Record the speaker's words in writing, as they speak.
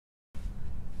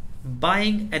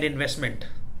Buying an investment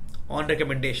on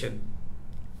recommendation,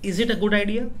 is it a good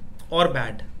idea or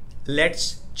bad?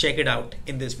 Let's check it out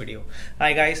in this video.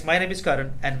 Hi guys, my name is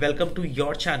Karan and welcome to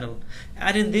your channel.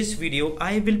 And in this video,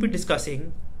 I will be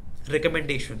discussing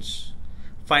recommendations,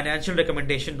 financial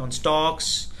recommendation on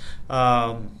stocks,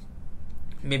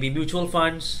 maybe mutual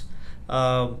funds,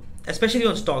 especially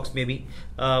on stocks maybe.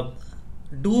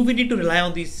 Do we need to rely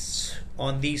on these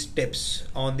tips,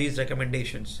 on these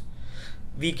recommendations?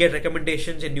 We get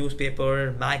recommendations in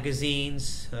newspaper,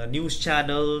 magazines, news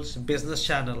channels, business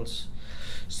channels.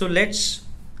 So let's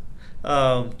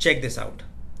check this out.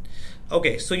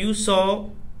 Okay, so you saw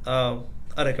a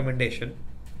recommendation.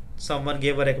 Someone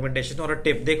gave a recommendation or a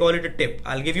tip. They call it a tip.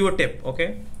 I'll give you a tip,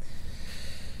 okay?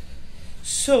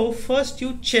 So first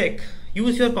you check,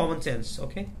 use your common sense,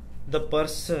 okay? The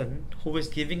person who is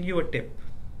giving you a tip,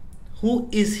 who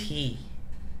is he?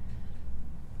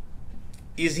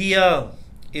 Is he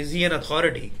an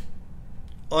authority,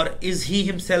 or is he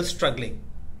himself struggling?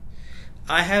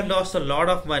 I have lost a lot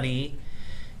of money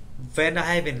when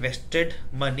I have invested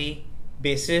money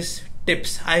basis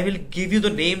tips. I will give you the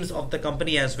names of the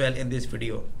company as well in this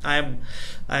video. I'm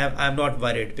not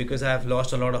worried because I have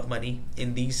lost a lot of money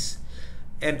in these,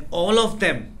 and all of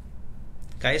them,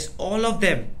 guys, all of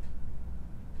them,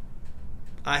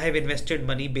 I have invested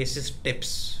money basis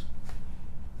tips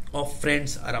of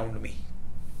friends around me.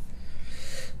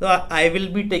 So I will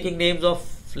be taking names of,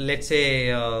 let's say,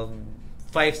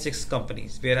 5-6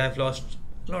 companies where I've lost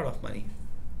a lot of money,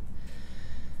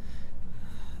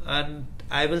 and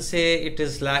I will say it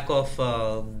is lack of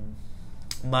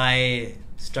my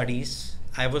studies.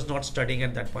 I was not studying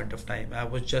at that point of time. I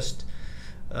was just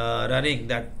running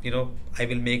that, I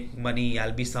will make money,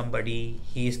 I'll be somebody,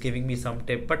 he is giving me some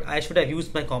tip, but I should have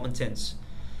used my common sense.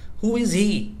 Who is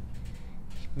he?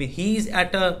 I mean, he is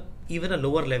at even a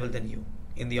lower level than you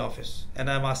in the office, and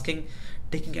I'm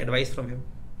taking advice from him.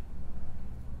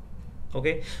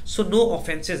 Okay, so no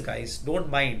offenses, guys, don't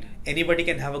mind. Anybody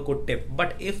can have a good tip,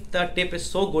 but if the tip is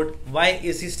so good, why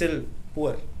is he still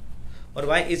poor? Or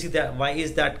why is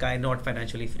that guy not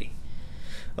financially free?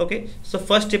 Okay, so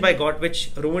first tip I got,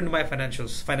 which ruined my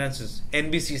finances,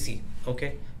 NBCC.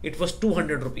 Okay, it was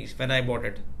 200 rupees when I bought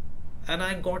it, and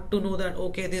I got to know that,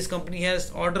 okay, this company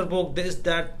has order book, this,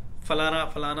 that,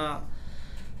 falana.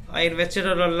 I invested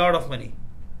a lot of money.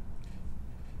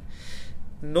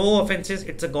 No offenses,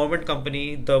 it's a government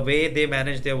company. The way they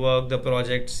manage their work, the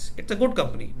projects, it's a good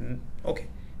company. Okay,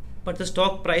 but the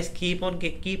stock price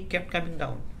kept coming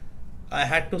down. I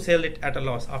had to sell it at a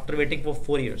loss after waiting for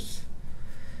 4 years.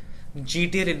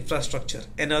 GTL Infrastructure,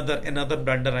 another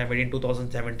blunder I made in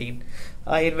 2017.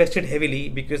 I invested heavily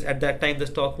because at that time the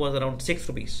stock was around 6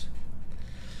 rupees.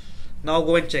 Now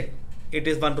go and check, it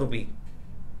is 1 rupee.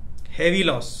 Heavy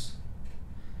loss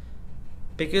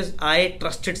because I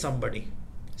trusted somebody.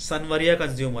 Sanvaria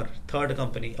Consumer, third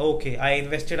company. Okay, I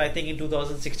invested, I think in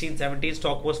 2016-17,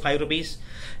 stock was 5 rupees.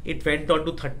 It went on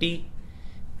to 30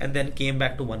 and then came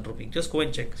back to 1 rupee. Just go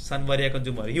and check. Sanvaria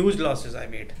Consumer, huge losses I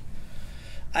made.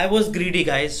 I was greedy,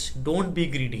 guys. Don't be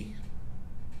greedy.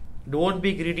 Don't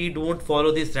be greedy. Don't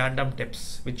follow these random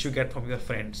tips which you get from your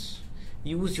friends.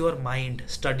 Use your mind,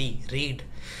 study, read.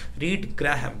 Read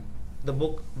Graham, the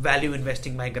book Value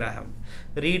Investing by Graham.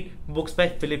 Read books by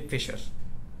Philip Fisher.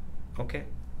 Okay,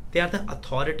 they are the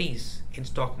authorities in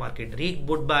stock market. Read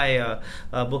books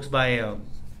by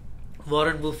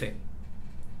Warren Buffett.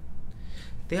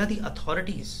 They are the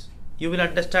authorities. You will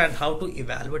understand how to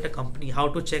evaluate a company, how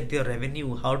to check their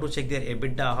revenue, how to check their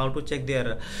EBITDA, how to check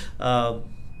their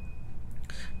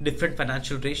different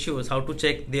financial ratios, how to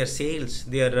check their sales,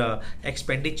 their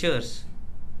expenditures.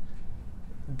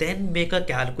 Then make a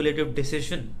calculative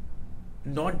decision,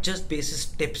 not just basis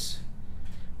tips.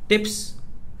 Tips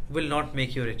will not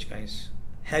make you rich, guys.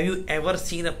 Have you ever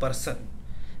seen a person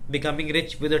becoming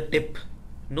rich with a tip?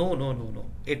 No.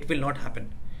 It will not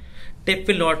happen. Tip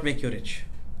will not make you rich.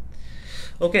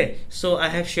 Okay, so I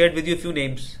have shared with you a few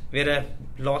names where I've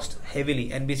lost heavily.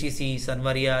 NBCC,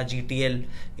 Sanvaria, GTL,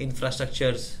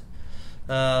 Infrastructures,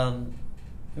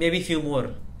 maybe few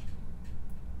more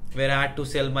where I had to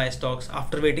sell my stocks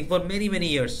after waiting for many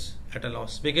years at a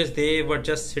loss because they were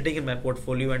just sitting in my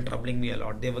portfolio and troubling me a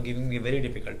lot. They were giving me a very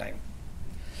difficult time.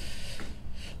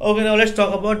 Okay, now let's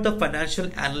talk about the financial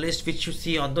analyst which you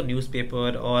see on the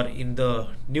newspaper or in the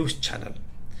news channel.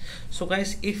 So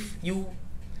guys, if you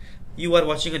are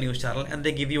watching a news channel and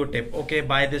they give you a tip, okay,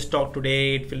 buy this stock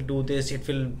today, it will do this, it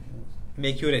will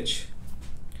make you rich.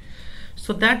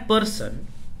 So that person,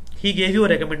 he gave you a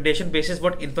recommendation basis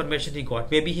what information he got.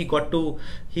 Maybe he got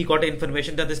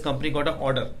information that this company got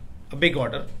a big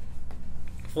order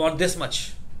for this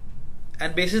much.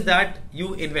 and basis that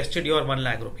you invested your 1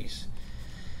 lakh rupees.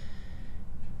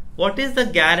 What is the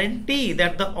guarantee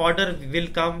that the order will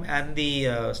come and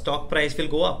the stock price will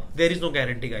go up? There is no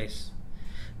guarantee, guys.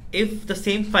 If the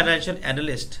same financial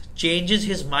analyst changes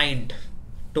his mind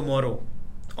tomorrow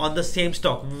on the same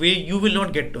stock, you will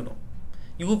not get to know.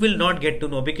 You will not get to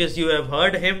know because you have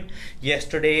heard him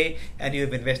yesterday and you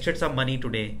have invested some money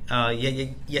today,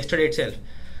 yesterday itself.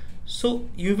 So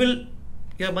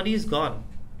your money is gone.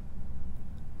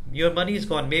 Your money is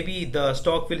gone. Maybe the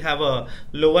stock will have a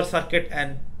lower circuit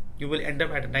and you will end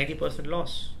up at a 90%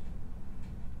 loss.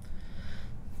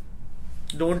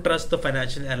 Don't trust the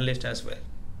financial analyst as well.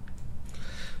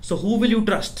 So who will you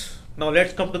trust? Now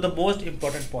let's come to the most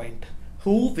important point.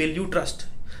 Who will you trust?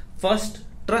 First,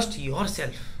 trust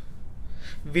yourself.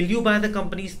 Will you buy the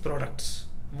company's products?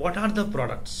 What are the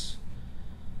products?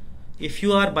 If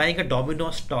you are buying a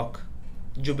Domino's stock,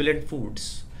 Jubilant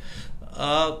Foods,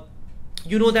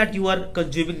 you know that you are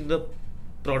consuming the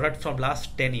product from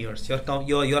last 10 years. Your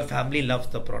family loves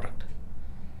the product.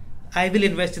 I will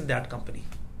invest in that company.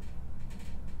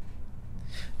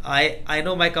 I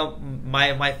know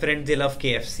my friends, they love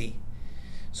KFC.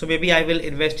 So maybe I will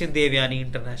invest in Devyani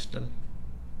International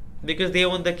because they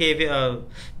own the KFC.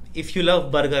 If you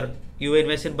love burger, you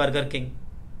invest in Burger King.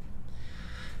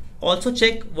 Also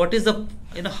check what is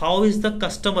how is the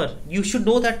customer. You should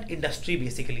know that industry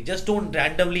basically. Just don't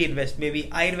randomly invest. Maybe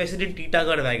I invested in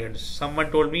Titagarh wagons. Someone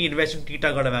told me invest in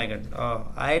Titagarh wagons.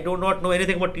 I do not know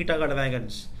anything about Titagarh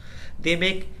wagons. They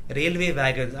make railway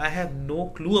wagons. I have no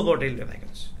clue about railway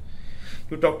wagons.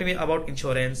 You talk to me about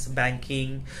insurance,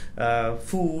 banking,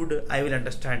 food, I will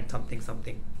understand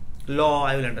something. Law,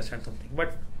 I will understand something.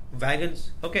 But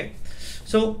wagons, okay.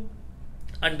 So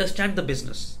understand the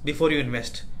business before you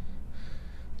invest.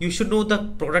 You should know the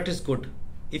product is good.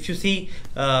 If you see,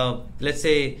 let's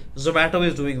say Zomato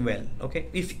is doing well, okay.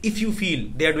 If you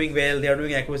feel they are doing well, they are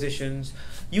doing acquisitions,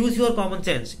 use your common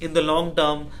sense. In the long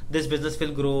term, this business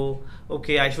will grow.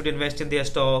 Okay, I should invest in their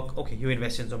stock. Okay, you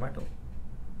invest in Zomato.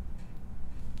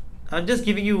 I'm just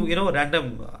giving you,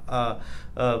 random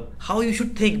how you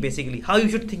should think basically, how you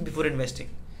should think before investing.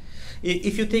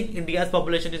 If you think India's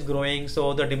population is growing,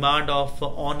 so the demand of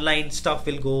online stuff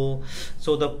will go.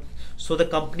 So the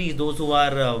companies, those who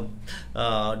are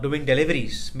doing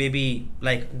deliveries, maybe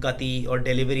like Gati or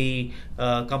delivery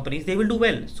companies, they will do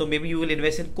well. So maybe you will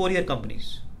invest in courier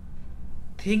companies.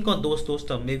 Think on those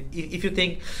terms. If you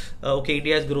think, okay,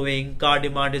 India is growing, car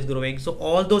demand is growing, so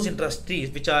all those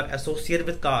industries which are associated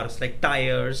with cars, like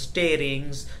tires,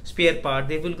 steerings, spare part,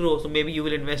 they will grow. So maybe you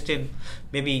will invest in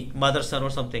maybe Motherson or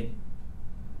something.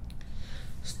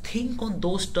 Think on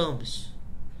those terms.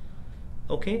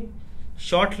 Okay,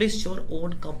 shortlist your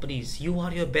own companies. You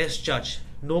are your best judge.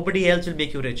 Nobody else will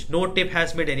make you rich. No tip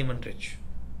has made anyone rich.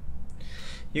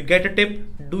 You get a tip,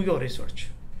 do your research.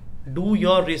 Do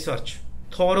your research.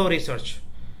 Thorough research,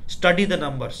 study the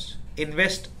numbers,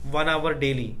 invest 1 hour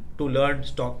daily to learn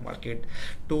stock market,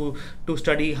 to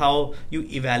study how you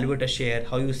evaluate a share,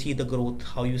 how you see the growth,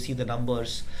 how you see the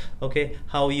numbers, okay,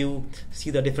 how you see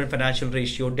the different financial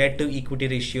ratio, debt to equity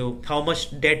ratio, how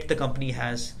much debt the company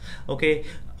has, okay,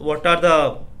 what are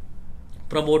the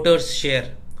promoters'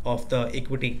 share of the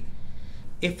equity.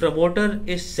 If promoter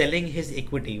is selling his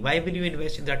equity, why will you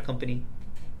invest in that company?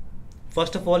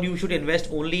 First of all, you should invest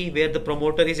only where the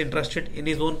promoter is interested in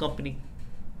his own company.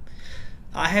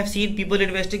 I have seen people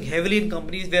investing heavily in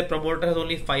companies where promoter has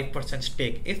only 5%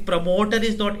 stake. If promoter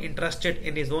is not interested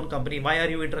in his own company, why are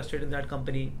you interested in that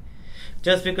company?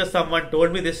 Just because someone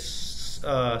told me this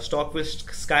stock will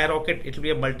skyrocket, it will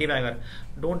be a multi-bagger.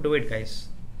 Don't do it, guys.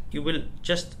 You will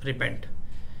just repent.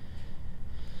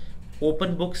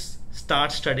 Open books,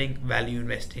 start studying value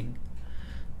investing.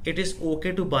 It is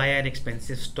okay to buy an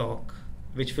expensive stock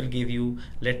which will give you,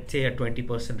 let's say, a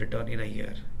 20% return in a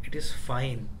year. It is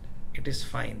fine. It is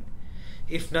fine.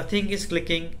 If nothing is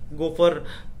clicking, go for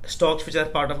stocks which are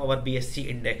part of our BSC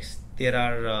index. There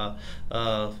are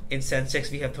in Sensex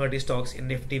we have 30 stocks, in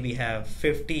Nifty we have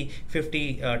 50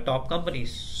 top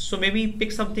companies. So maybe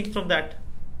pick something from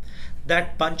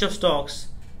that bunch of stocks.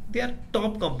 They are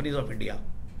top companies of India.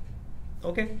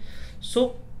 Okay,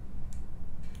 so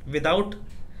without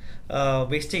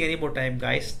wasting any more time,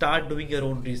 guys, start doing your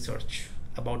own research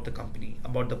about the company,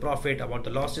 about the profit, about the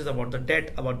losses, about the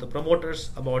debt, about the promoters,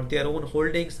 about their own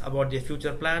holdings, about their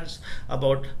future plans,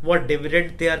 about what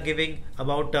dividend they are giving,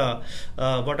 about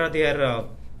what are their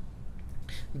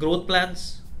growth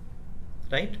plans,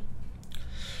 right?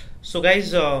 So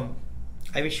guys, I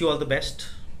wish you all the best.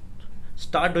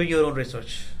 Start doing your own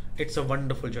research. It's a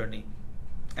wonderful journey,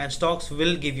 and stocks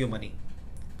will give you money.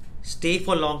 Stay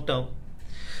for long term.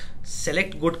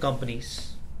 select good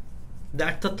companies.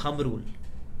 That's the thumb rule.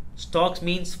 Stocks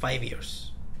means 5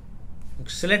 years.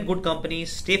 Select good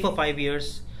companies, stay for 5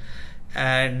 years,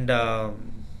 and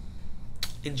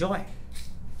enjoy.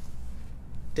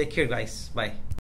 Take care, guys. Bye.